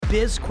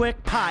BizQuick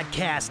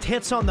podcast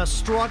hits on the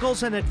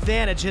struggles and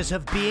advantages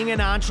of being an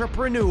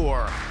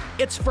entrepreneur.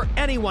 It's for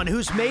anyone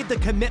who's made the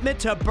commitment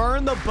to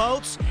burn the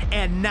boats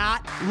and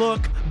not look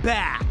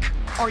back.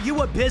 Are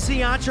you a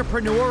busy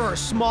entrepreneur or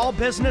small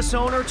business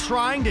owner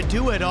trying to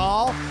do it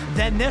all?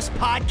 Then this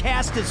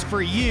podcast is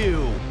for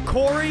you.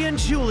 Corey and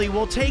Julie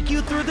will take you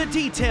through the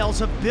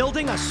details of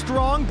building a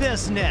strong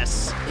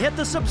business. Hit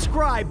the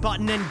subscribe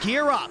button and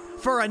gear up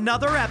for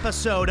another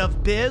episode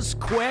of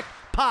BizQuick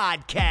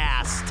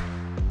Podcast.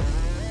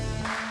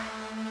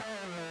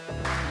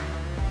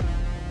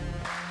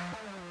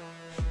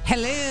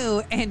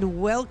 Hello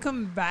and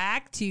welcome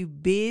back to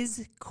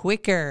Biz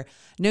Quicker.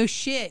 No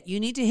shit,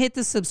 you need to hit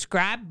the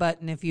subscribe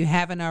button if you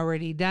haven't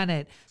already done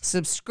it.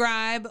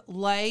 Subscribe,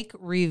 like,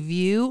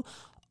 review,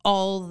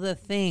 all the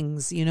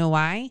things. You know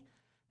why?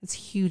 It's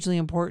hugely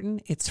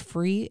important. It's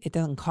free. It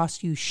doesn't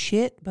cost you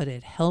shit, but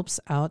it helps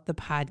out the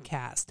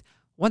podcast.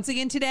 Once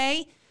again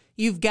today,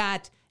 you've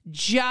got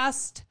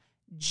Just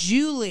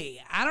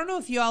Julie. I don't know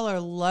if y'all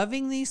are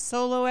loving these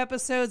solo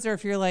episodes or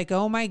if you're like,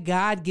 oh my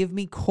God, give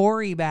me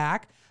Corey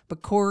back.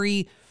 But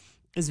Corey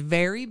is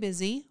very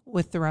busy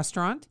with the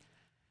restaurant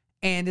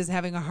and is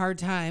having a hard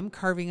time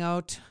carving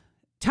out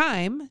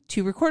time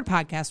to record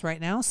podcasts right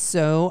now.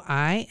 So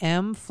I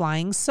am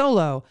flying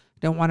solo.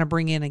 Don't want to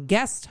bring in a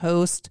guest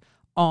host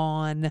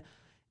on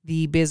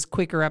the Biz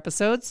Quicker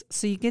episodes.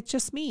 So you get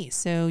just me.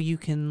 So you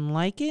can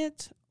like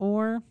it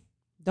or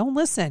don't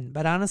listen.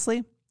 But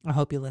honestly, I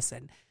hope you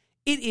listen.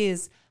 It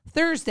is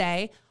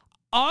Thursday,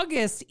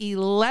 August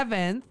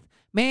 11th.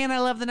 Man, I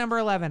love the number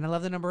 11. I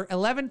love the number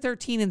 11,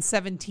 13, and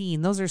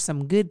 17. Those are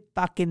some good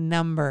fucking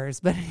numbers.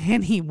 But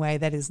anyway,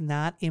 that is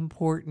not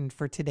important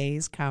for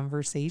today's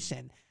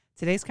conversation.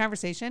 Today's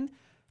conversation,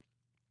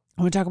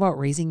 I want to talk about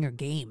raising your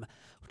game.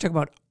 We'll talk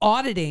about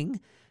auditing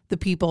the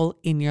people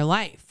in your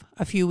life.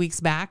 A few weeks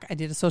back, I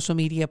did a social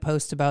media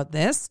post about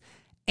this,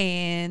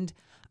 and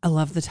I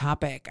love the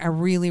topic. I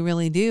really,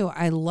 really do.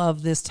 I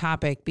love this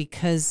topic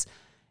because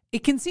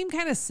it can seem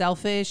kind of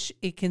selfish.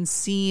 It can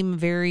seem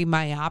very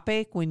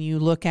myopic when you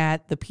look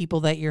at the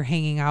people that you're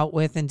hanging out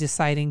with and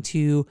deciding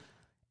to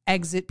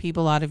exit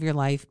people out of your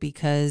life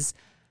because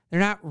they're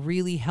not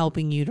really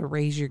helping you to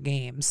raise your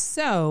game.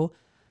 So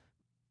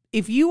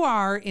if you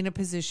are in a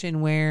position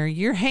where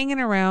you're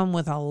hanging around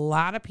with a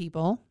lot of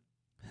people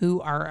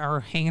who are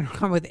hanging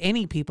around with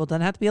any people,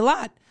 doesn't have to be a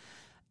lot.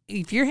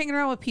 If you're hanging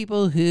around with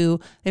people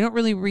who they don't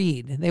really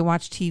read, they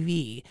watch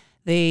TV,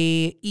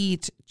 they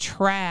eat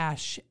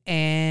trash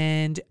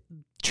and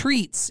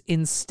treats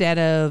instead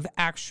of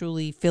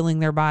actually filling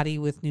their body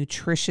with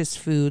nutritious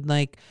food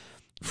like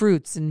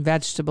fruits and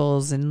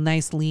vegetables and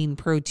nice lean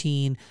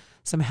protein,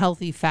 some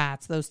healthy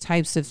fats, those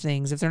types of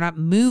things. If they're not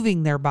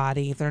moving their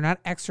body, if they're not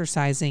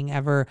exercising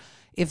ever,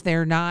 if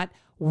they're not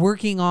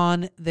working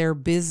on their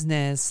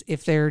business,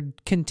 if they're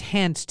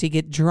content to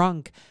get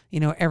drunk,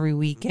 every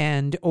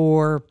weekend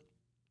or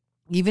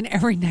even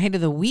every night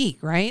of the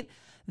week, right?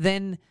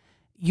 Then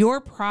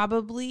you're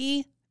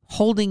probably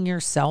holding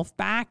yourself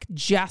back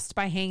just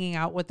by hanging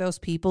out with those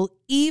people,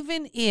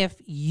 even if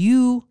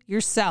you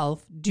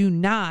yourself do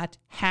not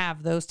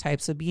have those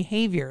types of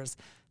behaviors.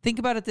 Think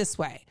about it this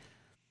way.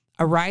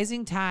 A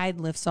rising tide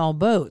lifts all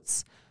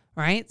boats,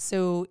 right?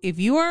 So if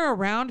you are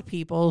around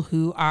people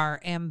who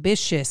are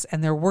ambitious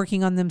and they're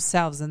working on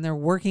themselves and they're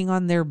working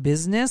on their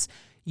business,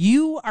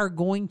 you are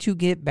going to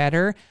get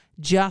better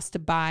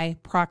just by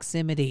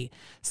proximity.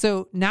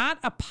 So not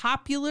a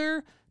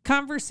popular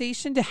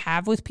conversation to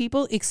have with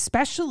people,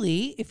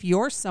 especially if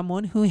you're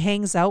someone who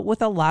hangs out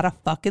with a lot of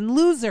fucking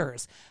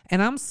losers.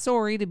 And I'm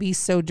sorry to be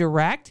so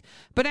direct,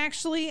 but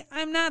actually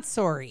I'm not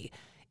sorry.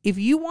 If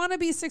you want to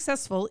be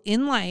successful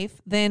in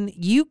life, then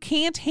you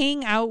can't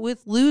hang out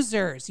with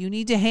losers. You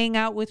need to hang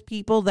out with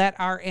people that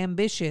are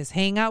ambitious,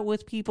 hang out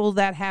with people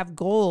that have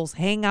goals,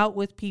 hang out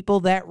with people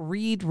that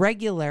read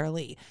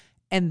regularly.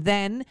 And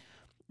then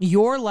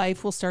your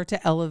life will start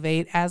to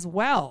elevate as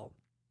well.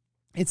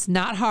 It's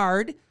not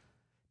hard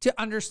to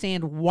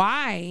understand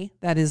why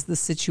that is the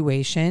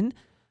situation,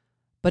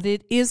 but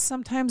it is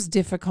sometimes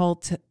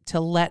difficult to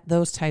let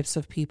those types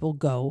of people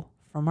go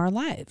from our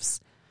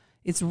lives.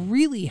 It's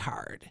really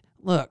hard.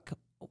 Look,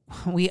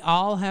 we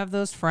all have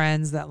those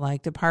friends that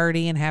like to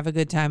party and have a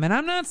good time. And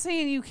I'm not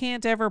saying you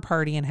can't ever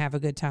party and have a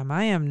good time.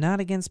 I am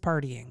not against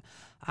partying.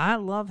 I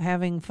love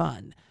having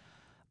fun.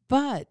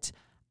 But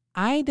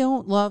I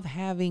don't love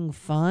having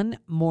fun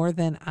more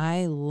than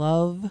I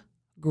love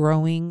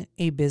growing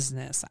a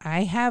business.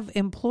 I have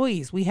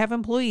employees. We have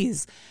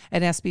employees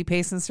at SB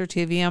Pace and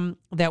Certivium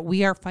that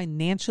we are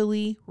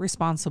financially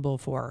responsible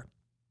for.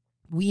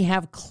 We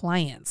have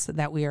clients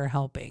that we are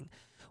helping.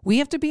 We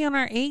have to be on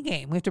our A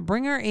game. We have to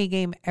bring our A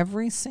game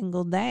every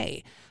single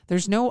day.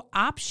 There's no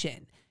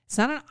option. It's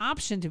not an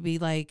option to be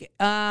like,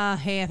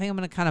 hey, I think I'm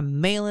going to kind of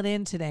mail it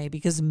in today,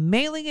 because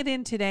mailing it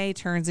in today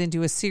turns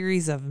into a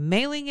series of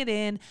mailing it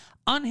in,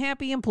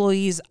 unhappy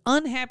employees,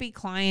 unhappy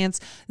clients,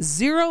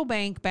 zero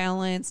bank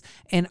balance,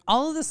 and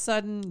all of a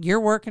sudden you're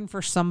working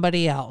for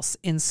somebody else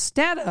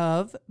instead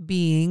of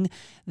being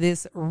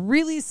this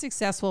really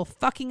successful,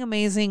 fucking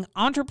amazing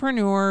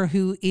entrepreneur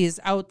who is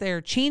out there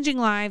changing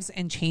lives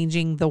and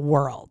changing the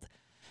world.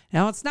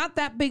 Now, it's not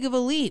that big of a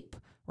leap,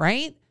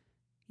 right?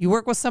 You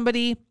work with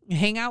somebody, you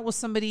hang out with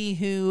somebody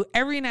who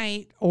every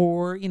night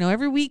or,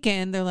 every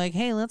weekend, they're like,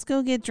 hey, let's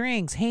go get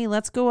drinks. Hey,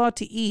 let's go out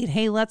to eat.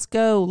 Hey, let's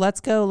go,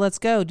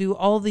 do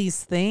all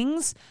these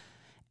things.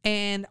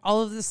 And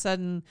all of a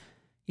sudden,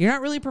 you're not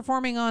really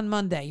performing on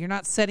Monday. You're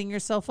not setting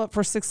yourself up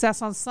for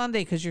success on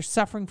Sunday because you're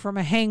suffering from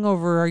a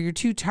hangover, or you're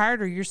too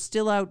tired, or you're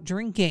still out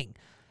drinking.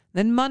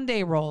 Then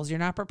Monday rolls. You're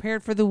not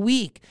prepared for the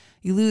week.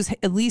 You lose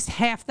at least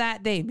half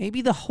that day,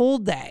 maybe the whole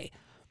day.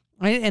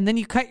 Right? And then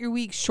you cut your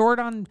week short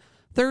on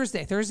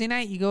Thursday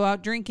night, you go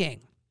out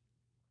drinking.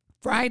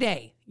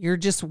 Friday, you're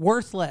just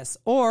worthless.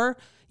 Or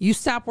you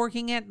stop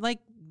working at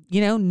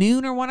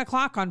noon or 1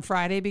 o'clock on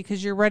Friday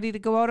because you're ready to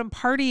go out and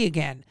party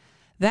again.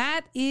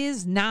 That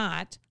is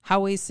not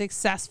how a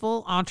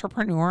successful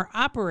entrepreneur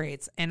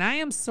operates. And I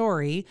am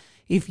sorry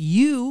if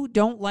you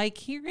don't like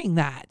hearing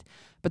that.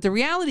 But the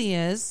reality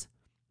is,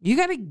 you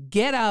got to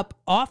get up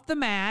off the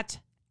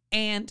mat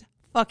and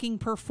fucking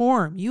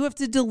perform. You have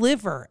to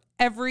deliver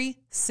every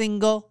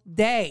single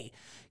day.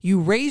 You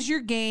raise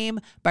your game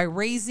by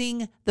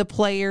raising the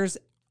players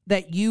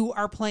that you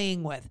are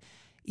playing with.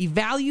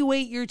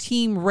 Evaluate your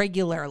team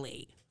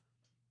regularly.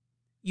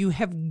 You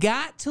have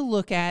got to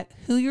look at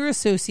who you're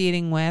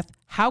associating with.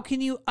 How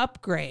can you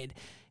upgrade?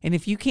 And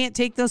if you can't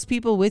take those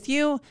people with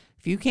you,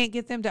 if you can't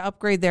get them to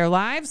upgrade their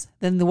lives,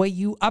 then the way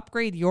you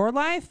upgrade your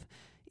life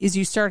is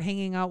you start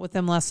hanging out with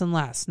them less and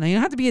less. Now, you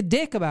don't have to be a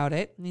dick about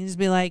it. You just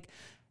be like,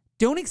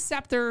 don't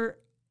accept their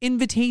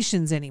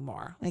invitations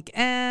anymore. Like,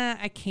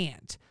 I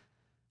can't.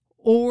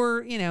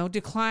 Or,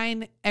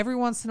 decline every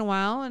once in a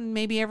while, and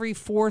maybe every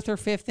fourth or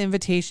fifth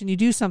invitation, you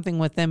do something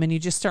with them and you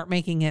just start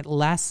making it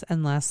less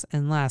and less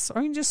and less.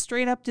 Or you can just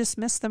straight up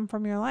dismiss them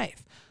from your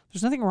life.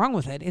 There's nothing wrong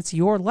with it. It's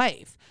your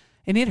life.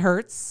 And it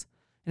hurts.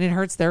 And it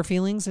hurts their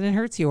feelings and it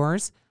hurts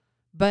yours.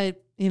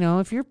 But,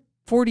 if you're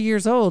 40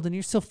 years old and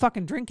you're still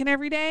fucking drinking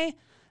every day,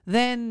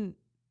 then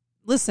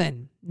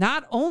listen,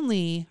 not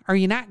only are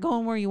you not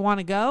going where you want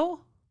to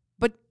go,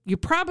 but you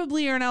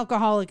probably are an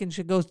alcoholic and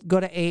should go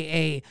to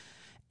AA.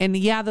 And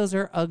yeah, those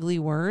are ugly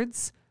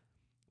words,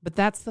 but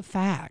that's the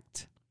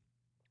fact.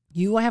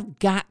 You have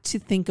got to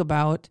think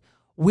about,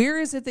 where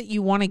is it that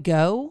you want to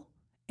go?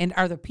 And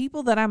are the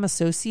people that I'm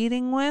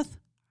associating with,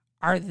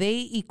 are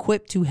they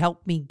equipped to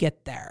help me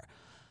get there?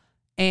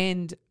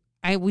 And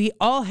we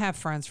all have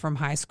friends from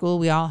high school.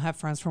 We all have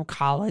friends from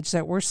college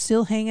that we're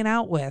still hanging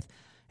out with.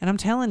 And I'm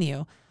telling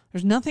you,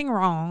 there's nothing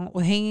wrong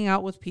with hanging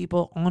out with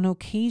people on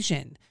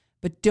occasion,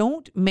 but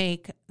don't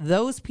make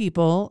those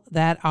people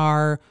that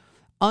are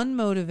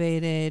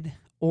unmotivated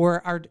or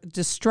are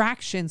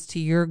distractions to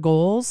your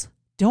goals,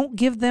 don't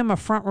give them a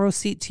front row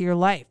seat to your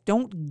life.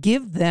 Don't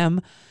give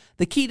them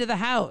the key to the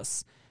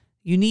house.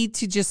 You need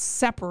to just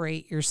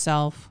separate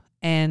yourself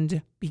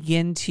and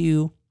begin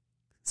to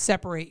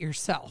separate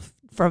yourself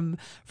from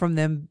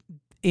them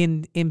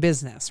in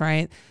business,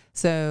 right?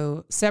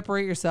 So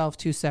separate yourself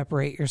to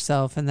separate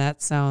yourself. And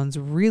that sounds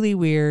really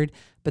weird,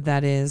 but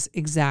that is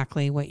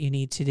exactly what you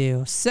need to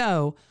do.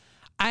 So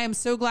I am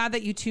so glad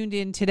that you tuned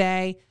in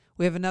today.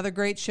 We have another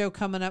great show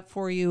coming up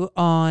for you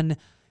on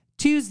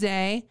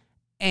Tuesday.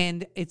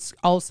 And it's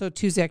also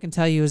Tuesday, I can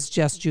tell you, is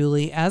just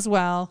Julie as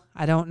well.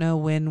 I don't know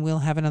when we'll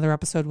have another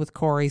episode with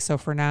Corey. So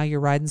for now, you're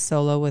riding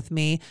solo with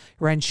me.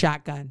 You're riding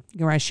shotgun. You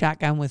can ride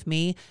shotgun with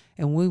me.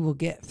 And we will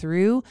get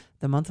through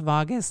the month of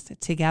August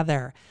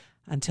together.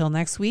 Until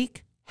next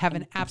week, have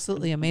an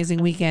absolutely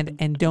amazing weekend.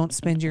 And don't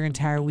spend your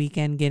entire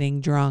weekend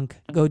getting drunk.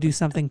 Go do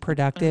something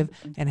productive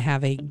and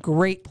have a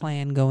great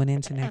plan going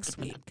into next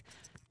week.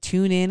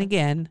 Tune in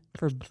again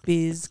for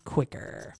Biz Quicker.